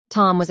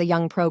Tom was a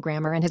young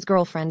programmer and his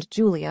girlfriend,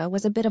 Julia,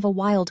 was a bit of a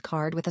wild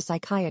card with a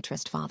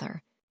psychiatrist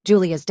father.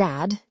 Julia's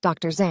dad,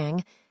 Dr.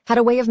 Zhang, had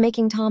a way of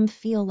making Tom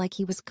feel like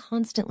he was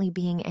constantly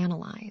being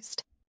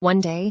analyzed.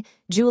 One day,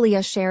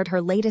 Julia shared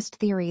her latest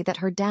theory that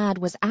her dad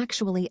was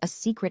actually a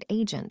secret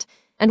agent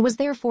and was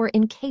therefore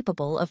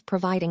incapable of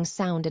providing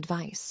sound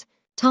advice.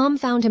 Tom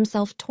found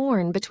himself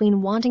torn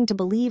between wanting to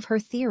believe her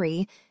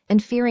theory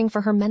and fearing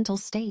for her mental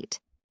state.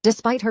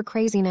 Despite her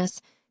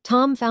craziness,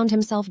 Tom found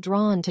himself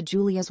drawn to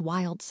Julia's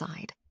wild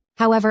side.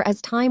 However,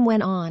 as time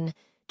went on,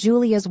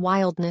 Julia's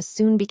wildness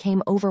soon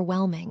became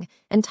overwhelming,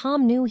 and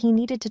Tom knew he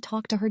needed to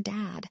talk to her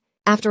dad.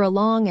 After a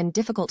long and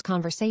difficult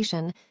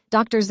conversation,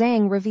 Dr.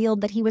 Zhang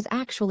revealed that he was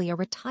actually a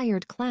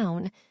retired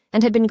clown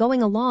and had been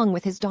going along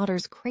with his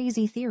daughter's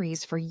crazy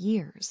theories for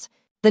years.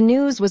 The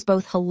news was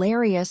both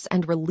hilarious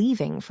and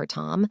relieving for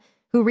Tom,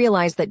 who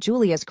realized that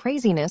Julia's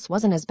craziness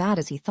wasn't as bad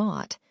as he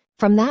thought.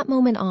 From that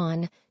moment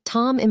on,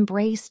 Tom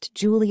embraced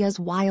Julia's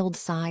wild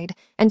side,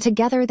 and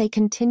together they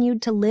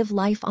continued to live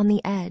life on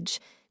the edge,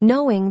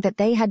 knowing that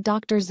they had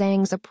Dr.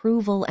 Zhang's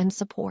approval and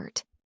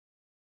support.